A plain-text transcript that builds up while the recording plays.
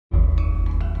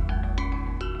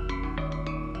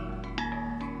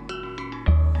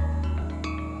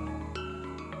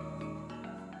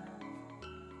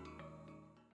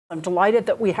I'm delighted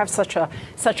that we have such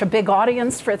a big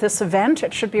audience for this event.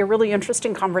 It should be a really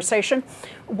interesting conversation.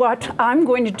 What I'm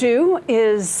going to do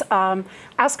is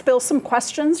ask Bill some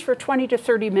questions for 20 to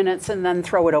 30 minutes and then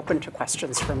throw it open to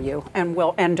questions from you. And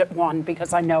we'll end at 1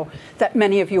 because I know that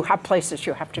many of you have places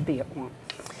you have to be at 1.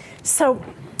 So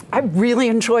I really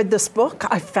enjoyed this book.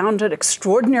 I found it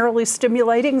extraordinarily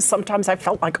stimulating. Sometimes I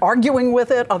felt like arguing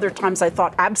with it. Other times I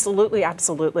thought, absolutely,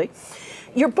 absolutely.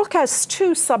 Your book has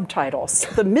 2 subtitles,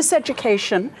 The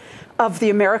Miseducation of the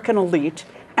American Elite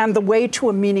and The Way to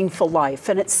a Meaningful Life.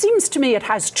 And it seems to me it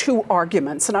has 2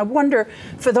 arguments. And I wonder,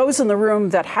 for those in the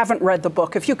room that haven't read the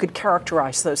book, if you could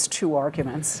characterize those 2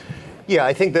 arguments. Yeah,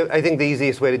 I think the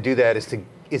easiest way to do that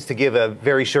is to give a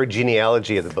very short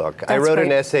genealogy of the book. That's I wrote great.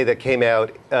 an essay that came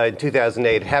out in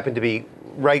 2008. It happened to be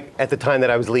right at the time that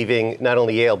I was leaving not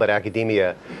only Yale, but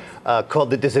academia, called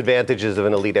The Disadvantages of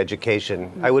an Elite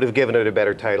Education. I would have given it a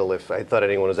better title if I thought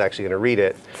anyone was actually going to read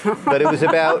it. But it was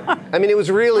about, I mean, it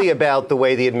was really about the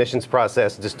way the admissions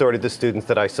process distorted the students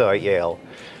that I saw at Yale.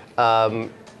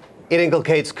 It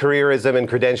inculcates careerism and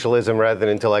credentialism rather than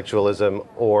intellectualism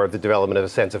or the development of a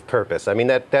sense of purpose. I mean,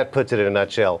 that puts it in a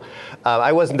nutshell.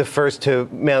 I wasn't the first to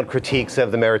mount critiques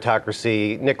of the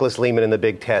meritocracy. Nicholas Lehman in The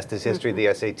Big Test, his history of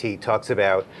the SAT, talks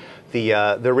about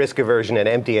the risk aversion and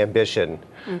empty ambition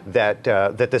that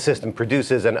the system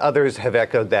produces, and others have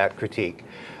echoed that critique.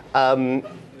 And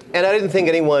I didn't think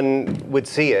anyone would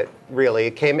see it, really.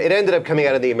 It ended up coming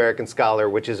out of the American Scholar,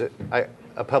 which is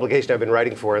a publication I've been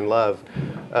writing for and love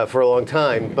for a long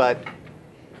time, but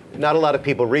not a lot of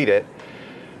people read it.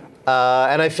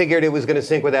 And I figured it was going to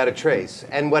sink without a trace.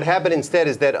 And what happened instead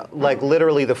is that, like,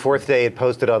 literally the 4th day it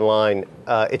posted online,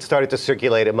 it started to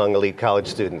circulate among elite college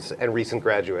students and recent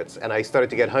graduates. And I started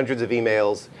to get hundreds of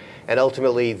emails, and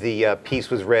ultimately the piece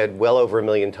was read well over 1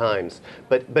 million times.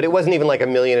 But it wasn't even like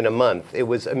 1 million in a month. It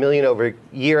was 1 million over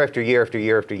year after year after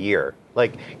year after year.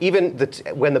 Like, even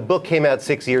when the book came out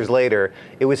 6 years later,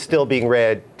 it was still being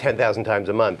read 10,000 times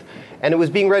a month. And it was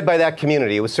being read by that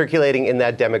community. It was circulating in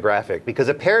that demographic, because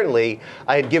apparently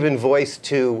I had given voice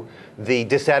to the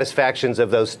dissatisfactions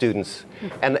of those students.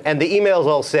 And the emails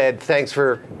all said, thanks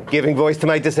for giving voice to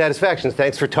my dissatisfactions.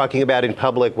 Thanks for talking about in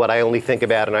public what I only think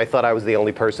about, and I thought I was the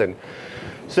only person.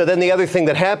 So then the other thing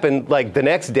that happened, like the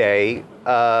next day,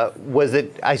 was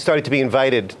that I started to be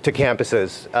invited to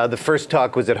campuses. The first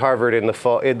talk was at Harvard in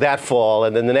that fall,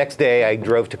 and then the next day I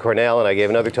drove to Cornell and I gave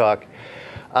another talk.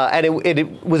 And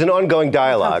it was an ongoing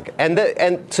dialogue, and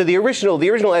so the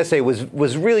original essay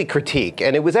was really critique,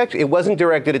 and it wasn't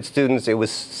directed at students. It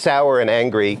was sour and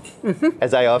angry,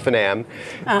 as I often am,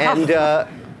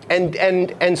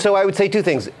 and so I would say 2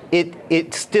 things.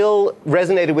 It still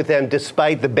resonated with them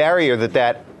despite the barrier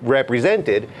that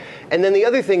represented, and then the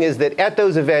other thing is that at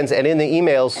those events and in the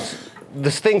emails, the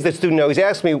things that students always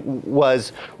asked me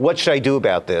was, what should I do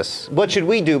about this? What should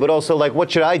we do? But also, like,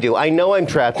 what should I do? I know I'm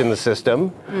trapped in the system.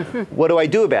 What do I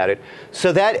do about it?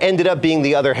 So that ended up being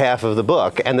the other half of the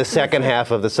book and the second half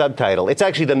of the subtitle. It's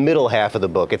actually the middle half of the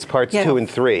book. It's parts 2 and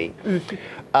 3.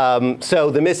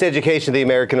 So The Miseducation of the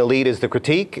American Elite is the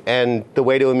critique, and The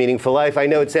Way to a Meaningful Life. I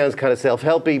know it sounds kind of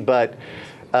self-helpy, but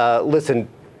listen,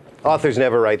 authors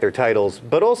never write their titles.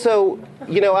 But also,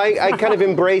 you know, I kind of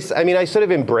embrace, I mean, I sort of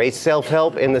embrace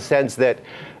self-help in the sense that,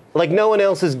 like, no one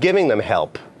else is giving them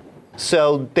help.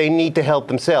 So they need to help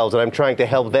themselves, and I'm trying to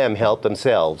help them help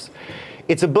themselves.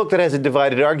 It's a book that has a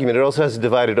divided argument. It also has a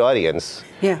divided audience.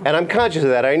 Yeah. And I'm conscious of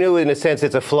that. I knew, in a sense,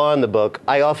 it's a flaw in the book.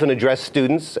 I often address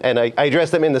students, and I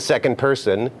address them in the second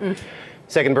person.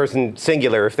 Second person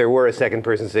singular, if there were a second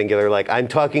person singular. Like, I'm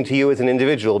talking to you as an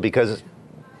individual because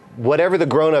whatever the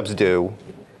grown-ups do,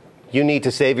 you need to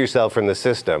save yourself from the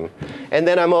system. And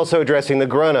then I'm also addressing the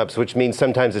grown-ups, which means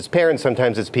sometimes it's parents,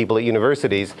 sometimes it's people at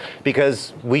universities,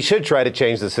 because we should try to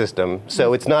change the system.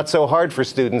 So it's not so hard for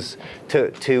students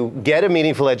to get a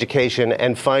meaningful education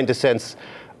and find a sense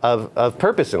of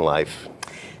purpose in life.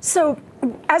 So,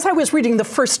 as I was reading the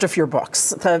first of your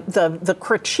books, the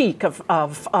critique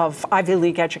of Ivy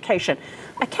League education,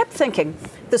 I kept thinking,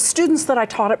 the students that I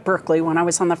taught at Berkeley when I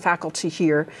was on the faculty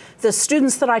here, the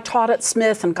students that I taught at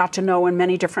Smith and got to know in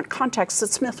many different contexts at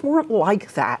Smith weren't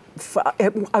like that.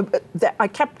 I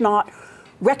kept not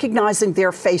recognizing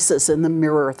their faces in the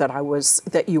mirror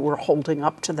that you were holding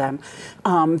up to them.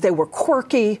 They were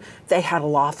quirky, they had a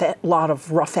lot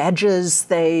of rough edges,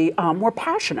 they were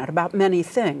passionate about many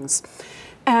things.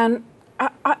 And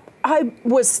I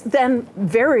was then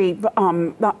very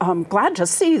glad to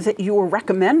see that you were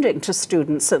recommending to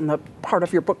students, in the part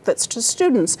of your book that's to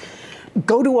students,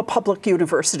 go to a public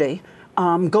university,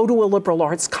 go to a liberal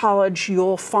arts college,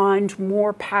 you'll find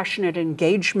more passionate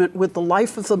engagement with the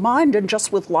life of the mind and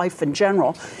just with life in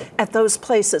general at those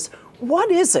places.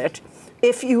 What is it,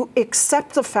 if you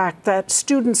accept the fact that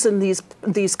students in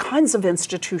these kinds of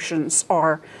institutions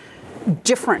are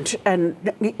different and,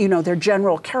 you know, their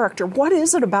general character, what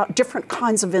is it about different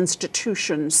kinds of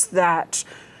institutions that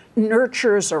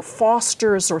nurtures or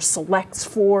fosters or selects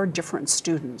for different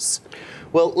students?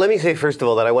 Well, let me say, first of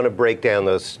all, that I want to break down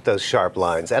those sharp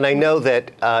lines. And I know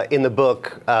that in the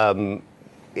book,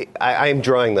 I am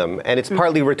drawing them, and it's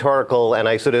partly rhetorical, and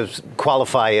I sort of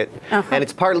qualify it, and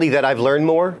it's partly that I've learned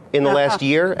more in the last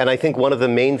year, and I think one of the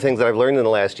main things that I've learned in the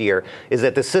last year is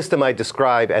that the system I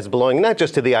describe as belonging not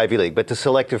just to the Ivy League, but to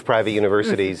selective private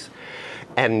universities,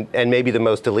 and maybe the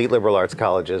most elite liberal arts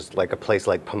colleges, like a place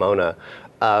like Pomona,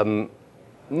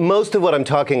 most of what I'm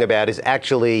talking about is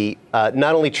actually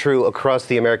not only true across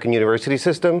the American university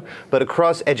system, but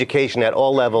across education at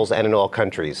all levels and in all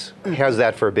countries. How's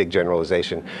that for a big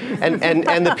generalization?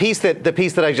 And the piece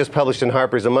that I just published in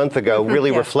Harper's a month ago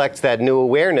really reflects that new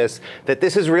awareness that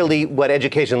this is really what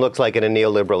education looks like in a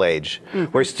neoliberal age,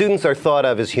 where students are thought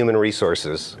of as human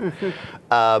resources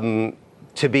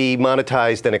to be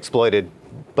monetized and exploited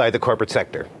by the corporate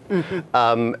sector.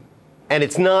 And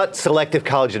it's not selective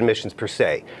college admissions per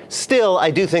se. Still,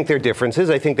 I do think there are differences.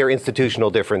 I think there are institutional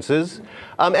differences.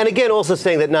 And again, also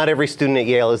saying that not every student at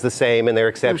Yale is the same and there are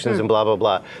exceptions and blah, blah,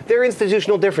 blah. There are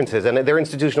institutional differences and there are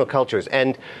institutional cultures.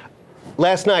 And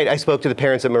last night, I spoke to the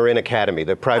parents at Marin Academy,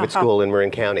 the private school in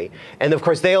Marin County. And of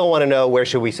course, they all want to know, where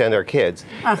should we send our kids?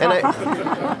 And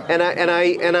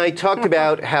I talked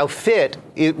about how fit,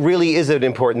 it really is an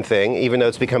important thing, even though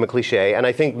it's become a cliche. And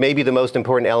I think maybe the most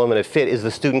important element of fit is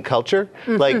the student culture.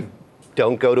 Like,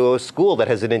 don't go to a school that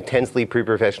has an intensely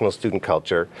pre-professional student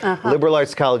culture. Liberal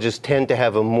arts colleges tend to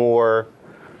have a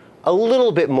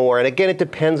little bit more, and again, it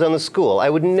depends on the school. I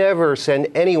would never send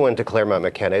anyone to Claremont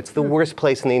McKenna. It's the worst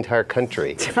place in the entire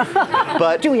country.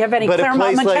 But do we have any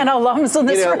Claremont McKenna alums in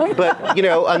this room? But you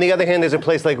know, on the other hand, there's a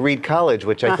place like Reed College,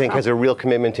 which I think has a real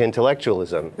commitment to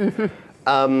intellectualism.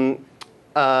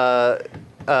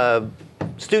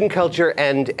 Student culture,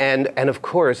 and of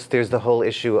course, there's the whole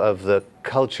issue of the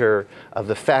culture of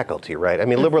the faculty, right? I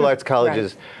mean, liberal arts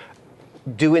colleges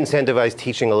do incentivize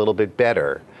teaching a little bit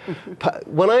better.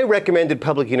 When I recommended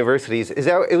public universities,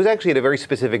 it was actually at a very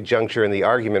specific juncture in the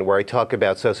argument where I talk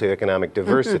about socioeconomic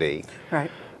diversity.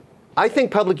 I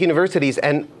think public universities,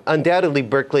 and undoubtedly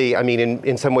Berkeley, I mean,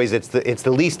 in some ways it's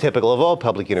the least typical of all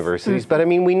public universities, but I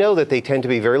mean, we know that they tend to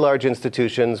be very large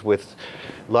institutions with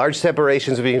large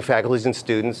separations between faculties and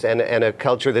students, and a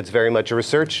culture that's very much a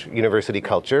research university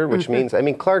culture, which means, I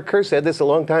mean, Clark Kerr said this a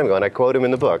long time ago, and I quote him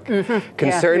in the book.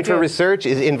 Concern for research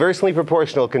is inversely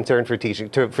proportional concern for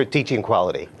teaching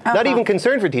quality. Not even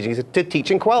concern for teaching, it's to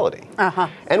teaching quality.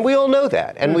 And we all know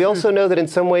that. And we also know that in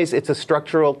some ways it's a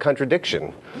structural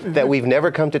contradiction that we've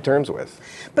never come to terms with.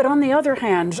 But on the other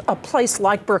hand, a place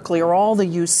like Berkeley or all the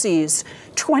UCs,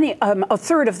 a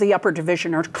third of the upper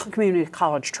division are community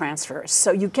college transfers.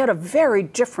 So you get a very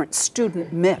different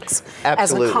student mix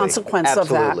as a consequence of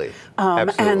that.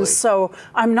 And so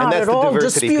I'm not at all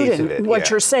disputing what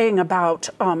you're saying about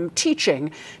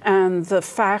teaching and the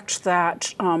fact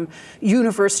that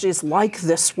universities like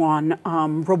this one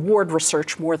reward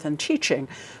research more than teaching.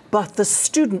 But the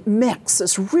student mix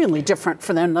is really different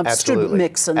from the student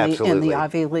mix in the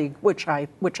Ivy League, which I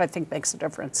think makes a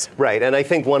difference. Right, and I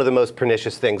think one of the most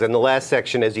pernicious things, and the last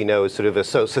section, as you know, is sort of a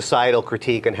societal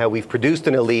critique on how we've produced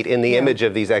an elite in the image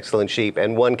of these excellent sheep,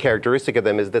 and one characteristic of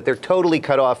them is that they're totally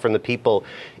cut off from the people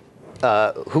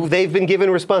who they've been given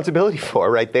responsibility for,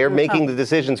 right? They're making the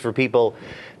decisions for people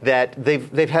that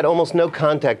they've had almost no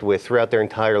contact with throughout their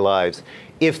entire lives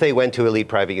if they went to elite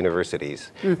private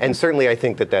universities. And certainly I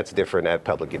think that that's different at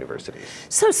public universities.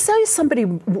 So say somebody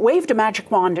waved a magic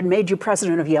wand and made you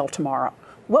president of Yale tomorrow.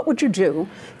 What would you do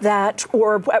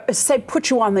or say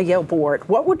put you on the Yale board?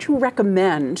 What would you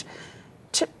recommend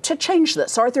to change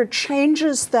this? Are there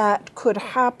changes that could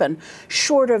happen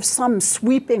short of some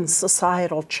sweeping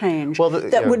societal change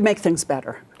that would make things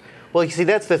better? Well, you see,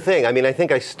 that's the thing. I mean, I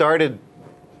think I started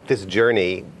this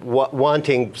journey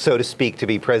wanting, so to speak, to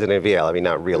be president of Yale. I mean,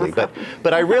 not really,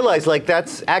 but I realized, like,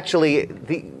 that's actually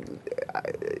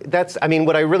I mean,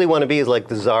 what I really want to be is like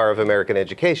the czar of American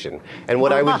education. And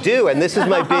what I would do, and this is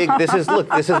my big,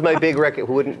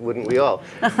 wouldn't we all?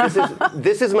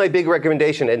 This is my big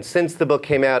recommendation. And since the book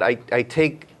came out, I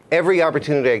take every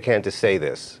opportunity I can to say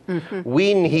this.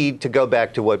 We need to go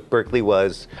back to what Berkeley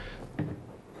was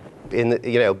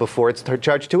before it's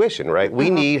charged tuition, right? We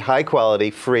need high quality,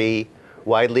 free,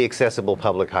 widely accessible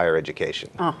public higher education.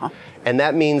 And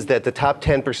that means that the top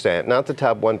 10%, not the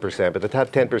top 1%, but the top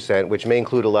 10%, which may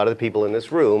include a lot of the people in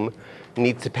this room,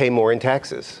 need to pay more in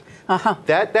taxes.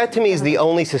 That to me is the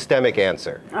only systemic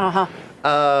answer.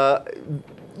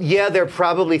 Yeah, there are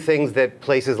probably things that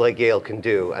places like Yale can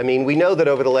do. I mean, we know that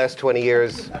over the last 20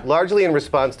 years, largely in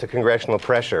response to congressional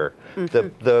pressure,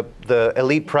 the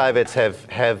elite privates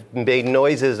have made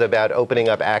noises about opening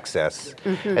up access.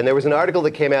 And there was an article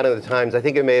that came out in the Times, I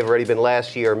think it may have already been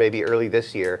last year or maybe early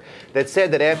this year, that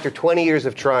said that after 20 years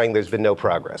of trying, there's been no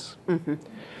progress.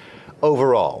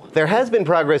 Overall. There has been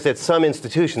progress at some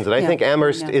institutions, and I think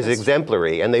Amherst is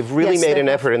exemplary, and they've really made an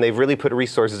effort, and they've really put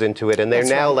resources into it, and they're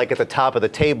now like at the top of the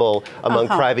table among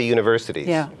private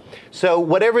universities. So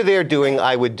whatever they're doing,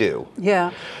 I would do.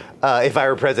 If I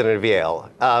were president of Yale.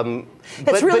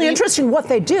 It's really interesting what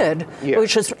they did,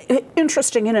 which is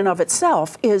interesting in and of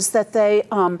itself, is that they,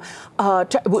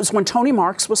 it was when Tony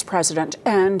Marks was president,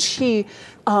 and he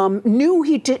knew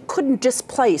he couldn't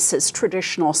displace his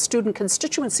traditional student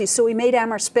constituency, so he made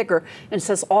Amherst bigger and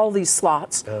says all these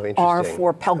slots are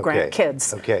for Pell Grant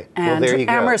kids. And well,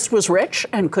 Amherst was rich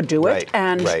and could do it,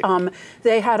 and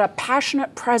they had a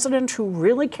passionate president who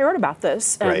really cared about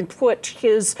this and put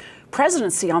his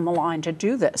presidency on the line to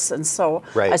do this, and so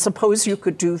I suppose you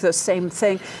could do the same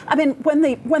thing. I mean, when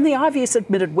the Ivies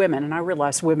admitted women, and I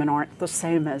realize women aren't the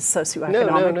same as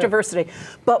socioeconomic diversity,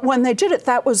 but when they did it,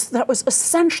 that was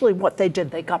essentially what they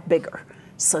did. They got bigger,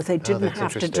 so they didn't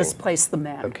have to displace the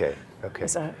men.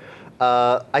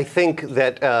 I think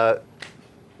that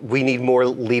we need more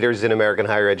leaders in American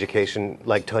higher education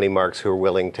like Tony Marks who are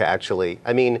willing to actually,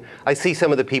 I mean, I see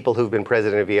some of the people who've been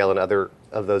president of Yale and other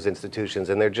of those institutions,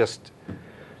 and they're just,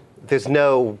 there's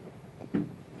no,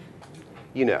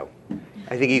 you know,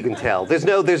 I think you can tell. There's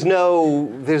no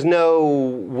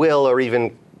will or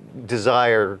even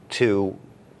desire to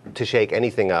shake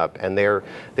anything up, and they're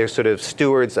sort of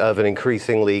stewards of an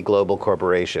increasingly global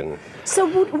corporation. So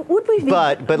would we be...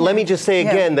 But let me just say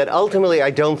again that ultimately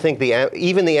I don't think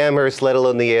even the Amherst, let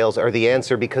alone the Yales, are the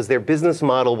answer, because their business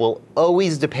model will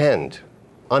always depend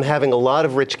on having a lot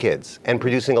of rich kids and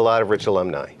producing a lot of rich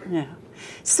alumni.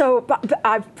 So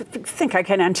I think I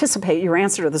can anticipate your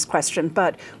answer to this question,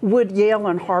 but would Yale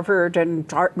and Harvard and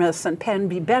Dartmouth and Penn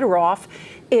be better off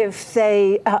if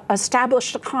they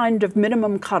established a kind of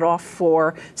minimum cutoff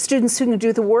for students who can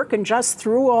do the work and just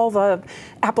threw all the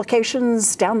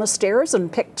applications down the stairs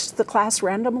and picked the class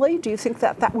randomly? Do you think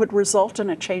that that would result in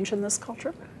a change in this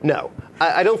culture? No,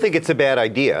 I don't think it's a bad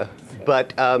idea,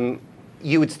 but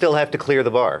you would still have to clear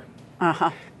the bar.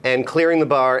 And clearing the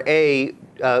bar,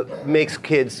 makes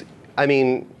kids, I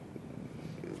mean,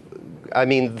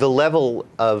 the level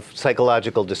of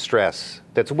psychological distress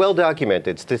that's well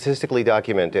documented, statistically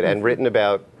documented, and written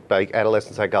about by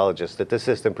adolescent psychologists that this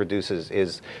system produces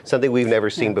is something we've never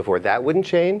seen before. That wouldn't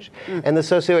change, and the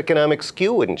socioeconomic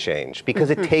skew wouldn't change, because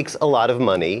it takes a lot of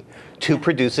money to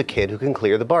produce a kid who can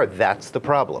clear the bar. That's the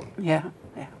problem.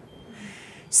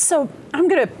 So I'm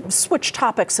going to switch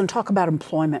topics and talk about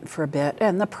employment for a bit.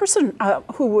 And the person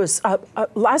who was,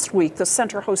 last week, the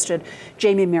center hosted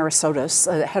Jamie Merisotis,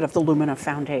 the head of the Lumina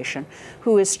Foundation,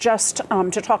 who is just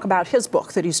to talk about his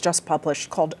book that he's just published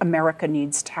called America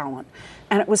Needs Talent.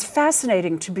 And it was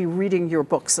fascinating to be reading your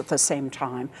books at the same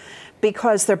time,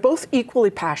 because they're both equally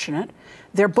passionate.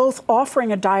 They're both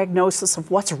offering a diagnosis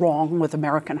of what's wrong with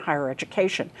American higher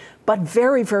education, but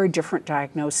very, very different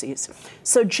diagnoses.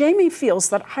 So Jamie feels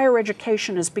that higher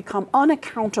education has become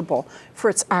unaccountable for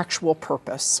its actual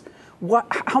purpose.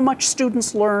 How much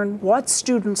students learn, what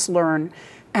students learn,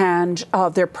 and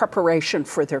their preparation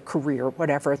for their career,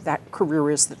 whatever that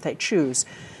career is that they choose.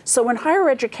 So in higher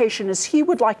education, as he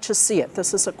would like to see it,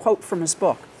 this is a quote from his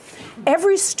book,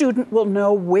 every student will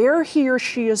know where he or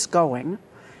she is going,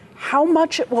 how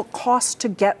much it will cost to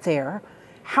get there,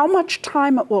 how much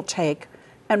time it will take,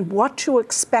 and what to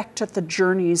expect at the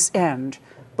journey's end,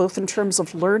 both in terms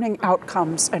of learning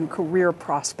outcomes and career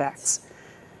prospects.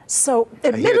 So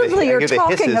admittedly, you're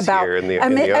talking about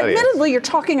admittedly, you're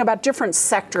talking about different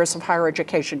sectors of higher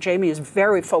education. Jamie is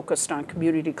very focused on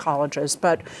community colleges,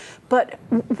 but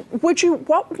would you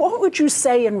what would you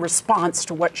say in response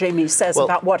to what Jamie says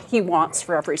about what he wants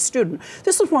for every student?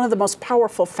 This is one of the most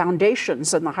powerful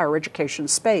foundations in the higher education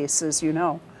space, as you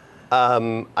know.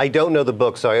 I don't know the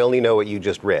book, so I only know what you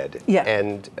just read.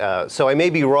 And so I may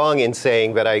be wrong in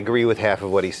saying that I agree with half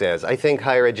of what he says. I think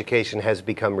higher education has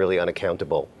become really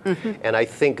unaccountable. And I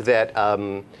think that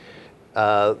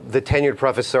the tenured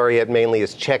professoriate mainly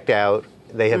is checked out.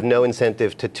 They have no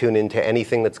incentive to tune into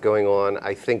anything that's going on.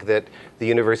 I think that the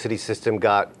university system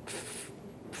got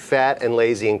fat and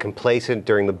lazy and complacent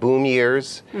during the boom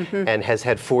years and has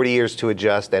had 40 years to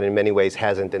adjust and in many ways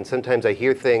hasn't. And sometimes I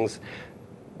hear things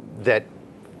that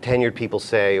tenured people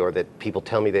say or that people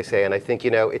tell me they say, and I think,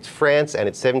 you know, it's France and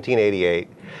it's 1788.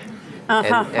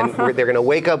 They're going to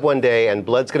wake up one day and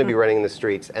blood's going to be running in the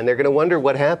streets and they're going to wonder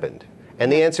what happened.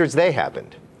 And the answer is they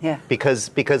happened. Yeah. Because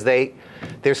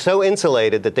they're so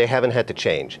insulated that they haven't had to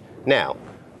change. Now,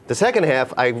 the second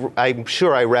half, I'm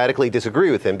sure I radically disagree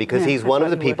with him because he's one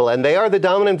of the people, and they are the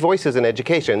dominant voices in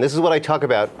education. This is what I talk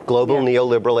about, global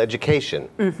neoliberal education.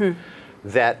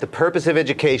 That the purpose of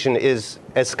education is,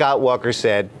 as Scott Walker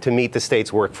said, to meet the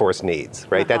state's workforce needs,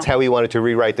 right? That's how he wanted to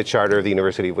rewrite the charter of the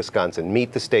University of Wisconsin,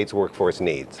 meet the state's workforce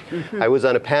needs. I was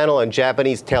on a panel on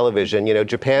Japanese television. You know,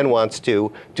 Japan wants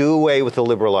to do away with the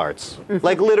liberal arts,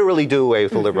 like literally do away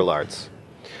with the liberal arts.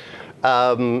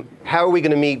 How are we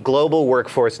going to meet global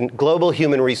workforce, global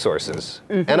human resources?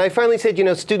 And I finally said, you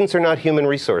know, students are not human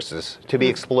resources to be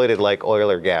exploited like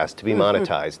oil or gas, to be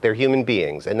monetized. They're human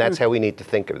beings, and that's how we need to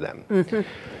think of them.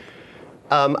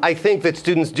 I think that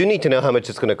students do need to know how much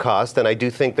it's going to cost, and I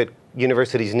do think that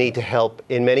universities need to help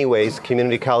in many ways.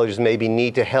 Community colleges maybe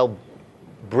need to help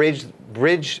bridge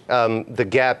the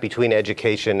gap between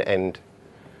education and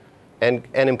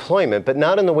employment, but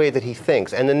not in the way that he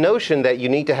thinks. And the notion that you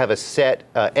need to have a set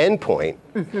endpoint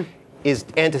is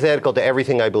antithetical to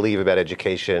everything I believe about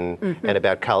education and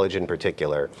about college in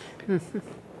particular.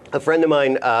 A friend of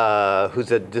mine who's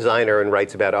a designer and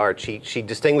writes about art, she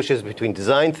distinguishes between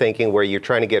design thinking, where you're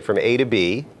trying to get from A to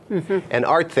B, and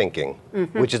art thinking,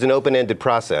 which is an open-ended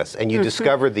process, and you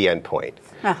discover the endpoint.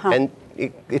 And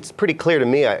it's pretty clear to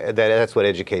me that that's what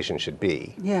education should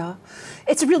be. Yeah,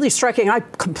 it's really striking. I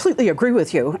completely agree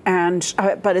with you, and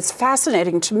but it's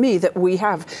fascinating to me that we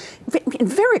have, in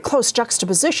very close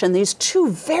juxtaposition, these two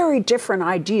very different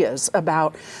ideas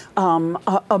about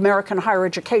American higher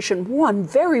education. One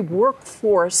very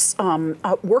workforce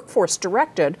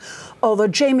directed, although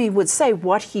Jamie would say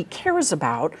what he cares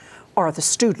about are the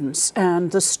students,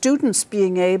 and the students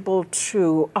being able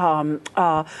to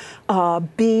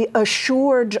be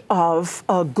assured of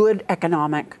a good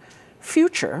economic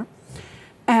future.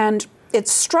 And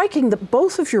it's striking that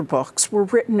both of your books were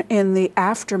written in the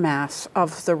aftermath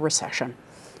of the recession.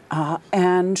 How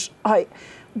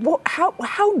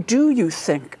do you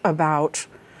think about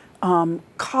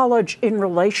college in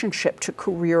relationship to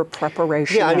career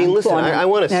preparation? Yeah, I mean, listen, I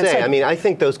want to say, I mean, I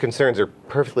think those concerns are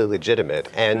perfectly legitimate,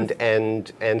 and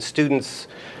students,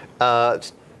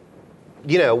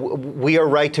 you know, we are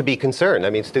right to be concerned.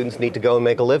 I mean, students need to go and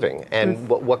make a living, and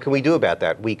what can we do about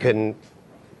that? We can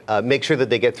make sure that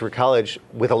they get through college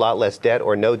with a lot less debt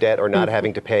or no debt or not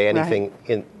having to pay anything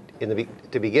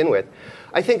to begin with.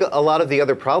 I think a lot of the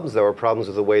other problems, though, are problems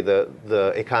with the way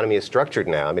the economy is structured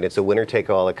now. I mean, it's a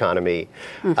winner-take-all economy.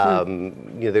 You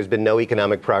know, there's been no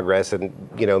economic progress, and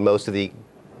you know, most of the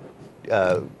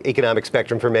economic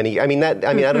spectrum for many. I mean, I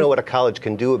don't know what a college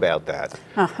can do about that.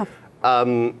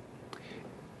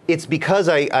 It's because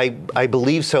I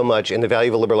believe so much in the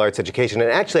value of a liberal arts education, and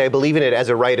actually I believe in it as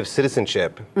a right of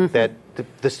citizenship, that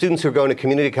the students who are going to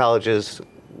community colleges,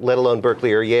 let alone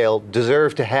Berkeley or Yale,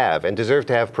 deserve to have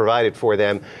provided for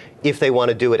them if they want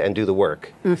to do it and do the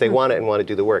work, if they want it and want to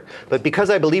do the work. But because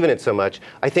I believe in it so much,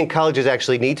 I think colleges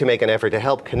actually need to make an effort to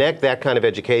help connect that kind of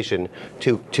education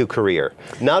to career.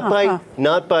 Not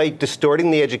by distorting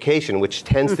the education, which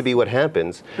tends to be what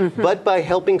happens, but by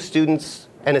helping students,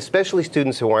 and especially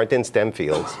students who aren't in STEM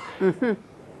fields,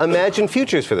 imagine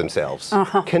futures for themselves,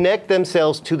 connect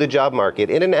themselves to the job market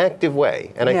in an active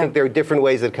way. And I think there are different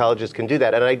ways that colleges can do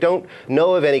that. And I don't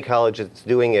know of any college that's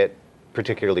doing it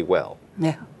particularly well.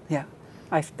 Yeah,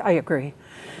 I agree.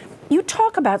 You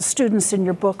talk about students in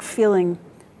your book feeling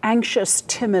anxious,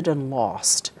 timid, and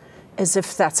lost, as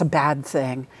if that's a bad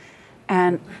thing.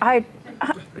 And I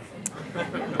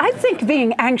think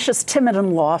being anxious, timid,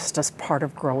 and lost is part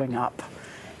of growing up.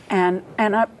 And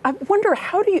I wonder,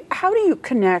 how do you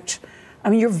connect? I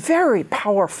mean, you're very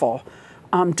powerful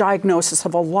diagnosis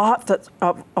of a lot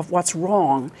of what's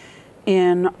wrong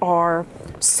in our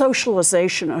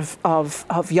socialization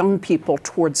of young people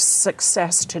towards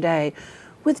success today,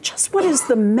 with just what is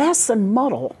the mess and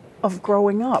muddle of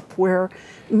growing up, where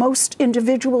most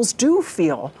individuals do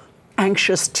feel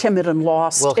anxious, timid, and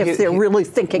lost if they're really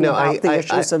thinking about the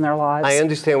issues in their lives. I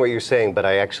understand what you're saying, but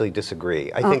I actually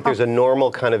disagree. I think there's a normal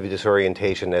kind of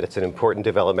disorientation, that it's an important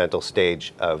developmental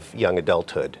stage of young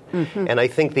adulthood. And I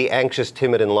think the anxious,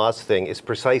 timid, and lost thing is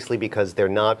precisely because they're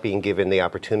not being given the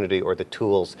opportunity or the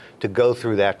tools to go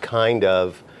through that kind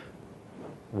of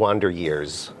wander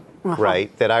years,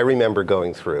 right, that I remember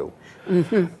going through.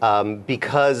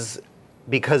 Because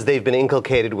because they've been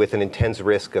inculcated with an intense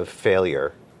risk of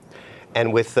failure,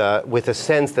 and with a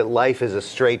sense that life is a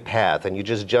straight path, and you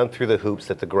just jump through the hoops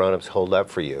that the grown-ups hold up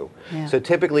for you. Yeah. So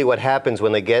typically what happens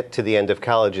when they get to the end of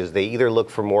college is they either look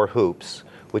for more hoops,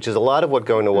 which is a lot of what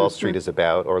going to Wall Street is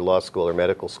about, or law school or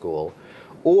medical school,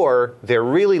 or they're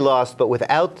really lost, but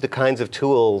without the kinds of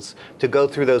tools to go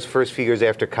through those first few years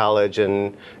after college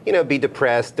and, you know, be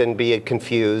depressed and be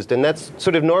confused, and that's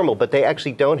sort of normal, but they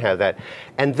actually don't have that.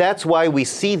 And that's why we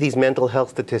see these mental health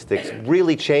statistics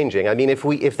really changing. I mean, if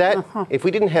we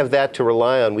didn't have that to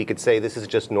rely on, we could say this is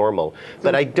just normal.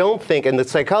 But I don't think, and the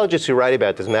psychologists who write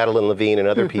about this, Madeline Levine and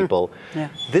other people,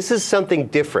 this is something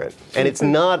different, and it's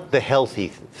not the healthy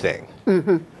thing.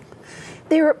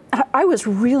 I was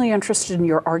really interested in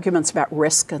your arguments about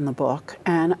risk in the book,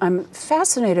 and I'm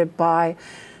fascinated by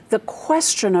the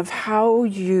question of how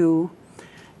you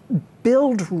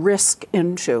build risk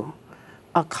into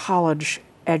a college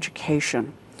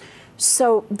education.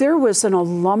 So there was an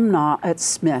alumna at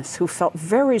Smith who felt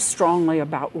very strongly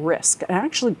about risk and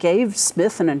actually gave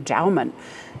Smith an endowment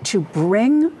to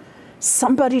bring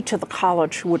somebody to the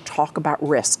college who would talk about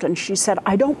risk. And she said,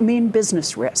 I don't mean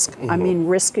business risk. I mean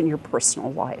risk in your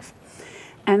personal life.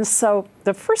 And so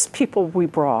the first people we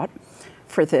brought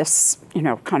for this, you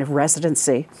know, kind of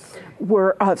residency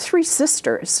were three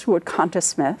sisters who had gone to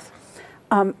Smith.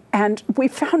 And we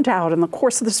found out in the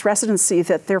course of this residency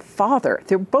that their father,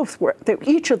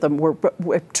 each of them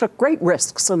took great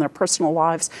risks in their personal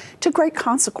lives to great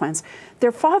consequence.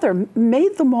 Their father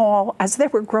made them all, as they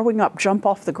were growing up, jump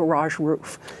off the garage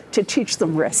roof to teach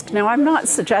them risk. Now, I'm not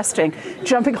suggesting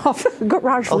jumping off the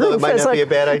garage roof. Although it might not be a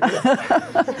bad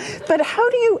idea. But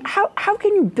how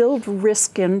can you build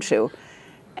risk into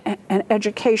an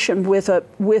education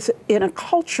in a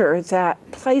culture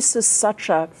that places such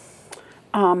a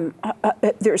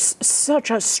there's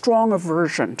such a strong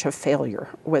aversion to failure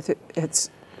with it.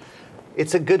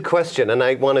 It's a good question, and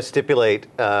I want to stipulate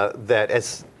that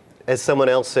as someone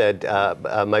else said,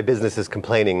 my business is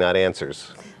complaining, not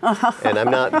answers. And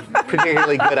I'm not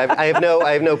particularly good. I have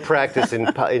no practice in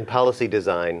policy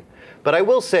design. But I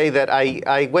will say that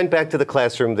I went back to the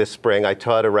classroom this spring. I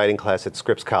taught a writing class at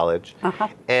Scripps College,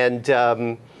 and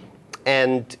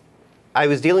I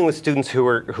was dealing with students who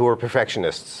were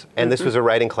perfectionists, and this was a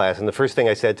writing class, and the first thing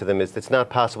I said to them is, it's not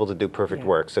possible to do perfect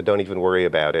work, so don't even worry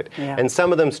about it. And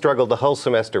some of them struggled the whole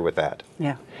semester with that.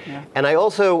 And I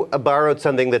also borrowed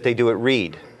something that they do at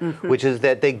Reed, which is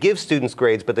that they give students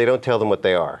grades, but they don't tell them what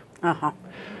they are,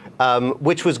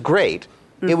 which was great.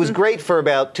 It was great for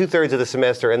about 2/3 of the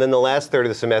semester, and then the last third of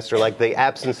the semester, like the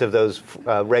absence of those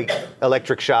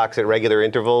electric shocks at regular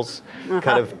intervals,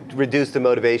 kind of reduced the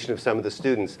motivation of some of the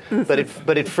students.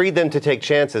 But it freed them to take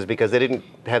chances because they didn't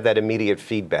have that immediate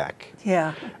feedback.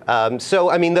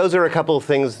 So I mean, those are a couple of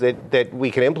things that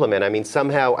we can implement. I mean,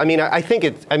 somehow. I mean, I think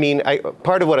it's. I mean,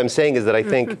 part of what I'm saying is that I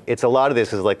think it's a lot of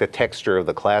this is like the texture of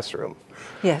the classroom.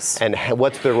 And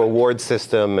what's the reward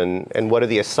system, and what do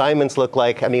the assignments look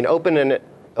like? I mean,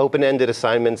 open-ended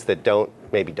assignments that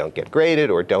maybe don't get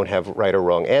graded or don't have right or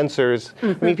wrong answers.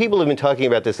 I mean, people have been talking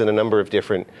about this in a number of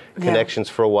different connections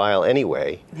for a while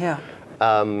anyway.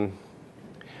 I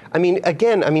mean,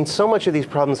 again, so much of these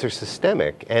problems are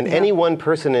systemic, and any one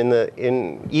person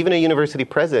even a university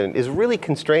president is really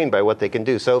constrained by what they can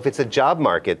do. So if it's a job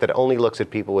market that only looks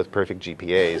at people with perfect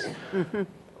GPAs,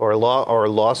 or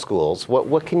law schools,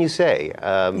 what can you say?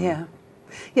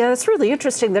 Yeah, that's really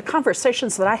interesting. The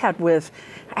conversations that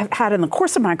I've had in the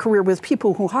course of my career with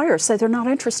people who hire say they're not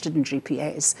interested in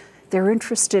GPAs. They're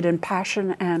interested in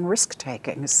passion and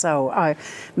risk-taking. So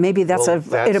maybe that's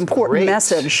an important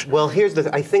message. Well,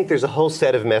 I think there's a whole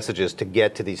set of messages to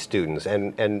get to these students,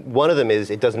 and one of them is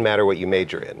it doesn't matter what you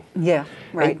major in.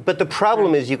 But the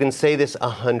problem is you can say this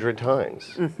 100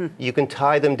 times. You can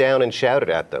tie them down and shout it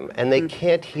at them, and they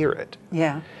can't hear it.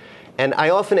 And I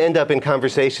often end up in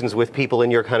conversations with people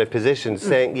in your kind of position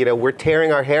saying, you know, we're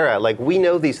tearing our hair out. Like, we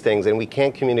know these things, and we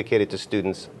can't communicate it to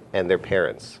students and their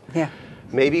parents.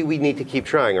 Maybe we need to keep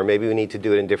trying, or maybe we need to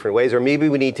do it in different ways, or maybe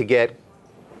we need to get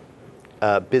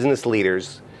business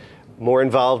leaders more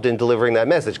involved in delivering that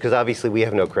message, because obviously we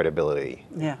have no credibility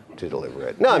to deliver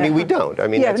it. No, I mean, we don't. I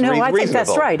mean, that's reasonable. I think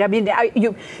that's right. I mean,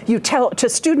 you tell to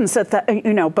students that,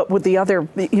 you know, but with the other,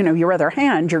 you know, your other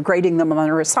hand, you're grading them on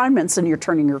their assignments and you're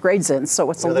turning your grades in,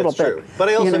 so it's a little bit. True. But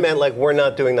I also meant, like, we're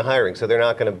not doing the hiring, so they're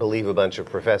not going to believe a bunch of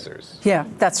professors. Yeah,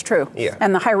 that's true.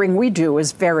 And the hiring we do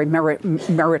is very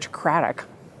meritocratic.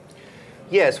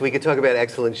 Yes, we could talk about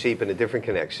excellent sheep in a different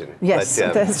connection. Yes,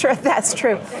 that's right. That's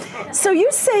true. So you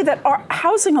say that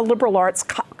housing a liberal arts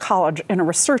college in a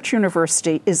research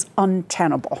university is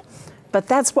untenable. but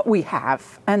that's what we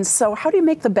have. And so how do you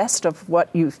make the best of what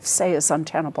you say is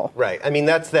untenable? Right. I mean,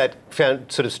 that's that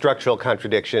sort of structural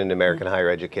contradiction in American higher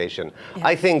education. Yeah.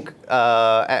 I think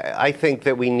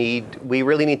that we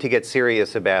really need to get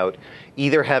serious about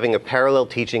either having a parallel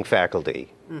teaching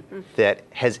faculty that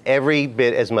has every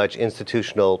bit as much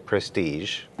institutional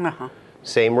prestige,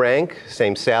 same rank,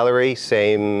 same salary,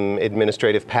 same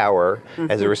administrative power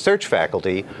as a research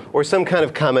faculty, or some kind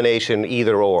of combination,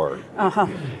 either or.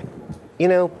 You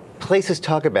know, places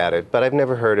talk about it, but I've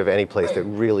never heard of any place that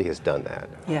really has done that.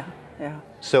 Yeah, yeah.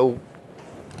 So,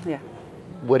 yeah.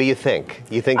 What do you think?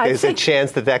 You think there's a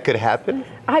chance that that could happen?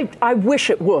 I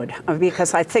wish it would,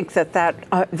 because I think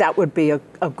that would be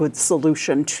a good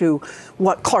solution to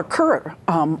what Clark Kerr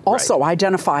also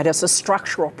identified as a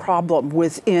structural problem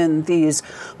within these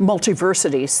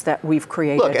multiversities that we've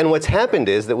created. Look, and what's happened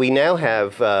is that we now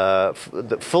have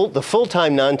the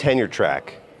full-time non-tenure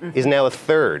track is now a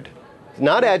third.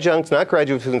 Not adjuncts, not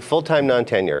graduate students, full-time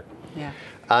non-tenure. Yeah.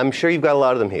 I'm sure you've got a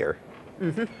lot of them here.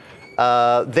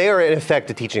 They are in effect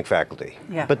a teaching faculty,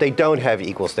 but they don't have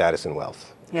equal status and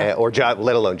wealth, or job,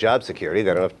 let alone job security.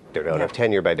 They don't have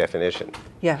tenure by definition.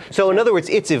 Yeah. So in other words,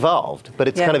 it's evolved, but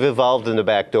it's kind of evolved in the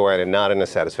back door and not in a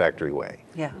satisfactory way.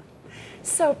 Yeah.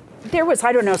 So there was,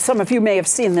 I don't know, some of you may have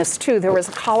seen this too, there was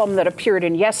a column that appeared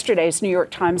in yesterday's New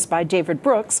York Times by David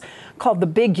Brooks called The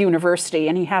Big University,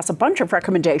 and he has a bunch of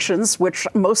recommendations,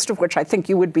 most of which I think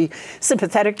you would be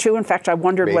sympathetic to. In fact, I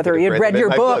wondered whether he had read your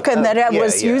book and that I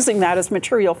was using that as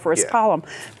material for his column.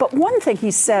 But one thing he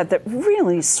said that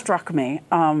really struck me,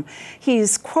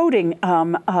 he's quoting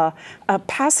a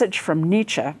passage from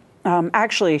Nietzsche.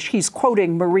 Actually, he's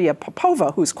quoting Maria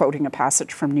Popova, who's quoting a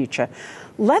passage from Nietzsche.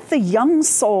 Let the young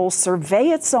soul survey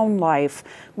its own life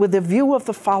with a view of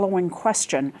the following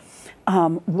question.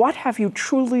 What have you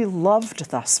truly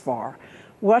loved thus far?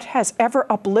 What has ever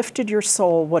uplifted your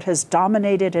soul? What has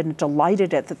dominated and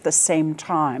delighted it at the same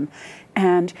time?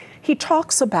 And he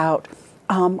talks about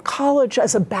college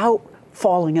as about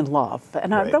falling in love.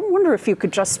 And I wonder if you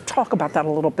could just talk about that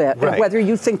a little bit, and whether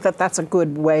you think that that's a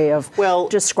good way of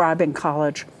describing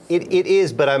college. It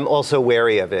is, but I'm also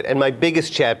wary of it. And my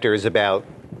biggest chapter is about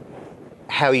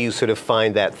how you sort of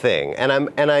find that thing. And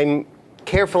I'm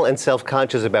careful and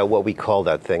self-conscious about what we call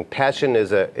that thing. Passion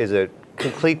is a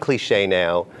complete cliche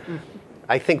now.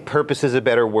 I think purpose is a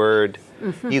better word.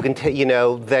 You can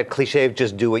that cliche of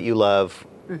just do what you love.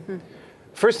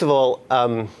 First of all,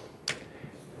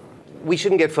 we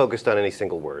shouldn't get focused on any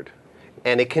single word.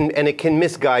 And it can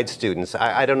misguide students.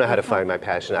 I don't know how to find my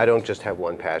passion. I don't just have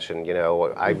one passion, you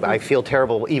know. I feel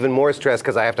terrible, even more stressed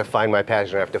because I have to find my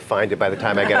passion. I have to find it by the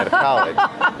time I get out of college.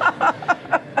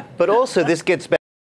 But also, this gets back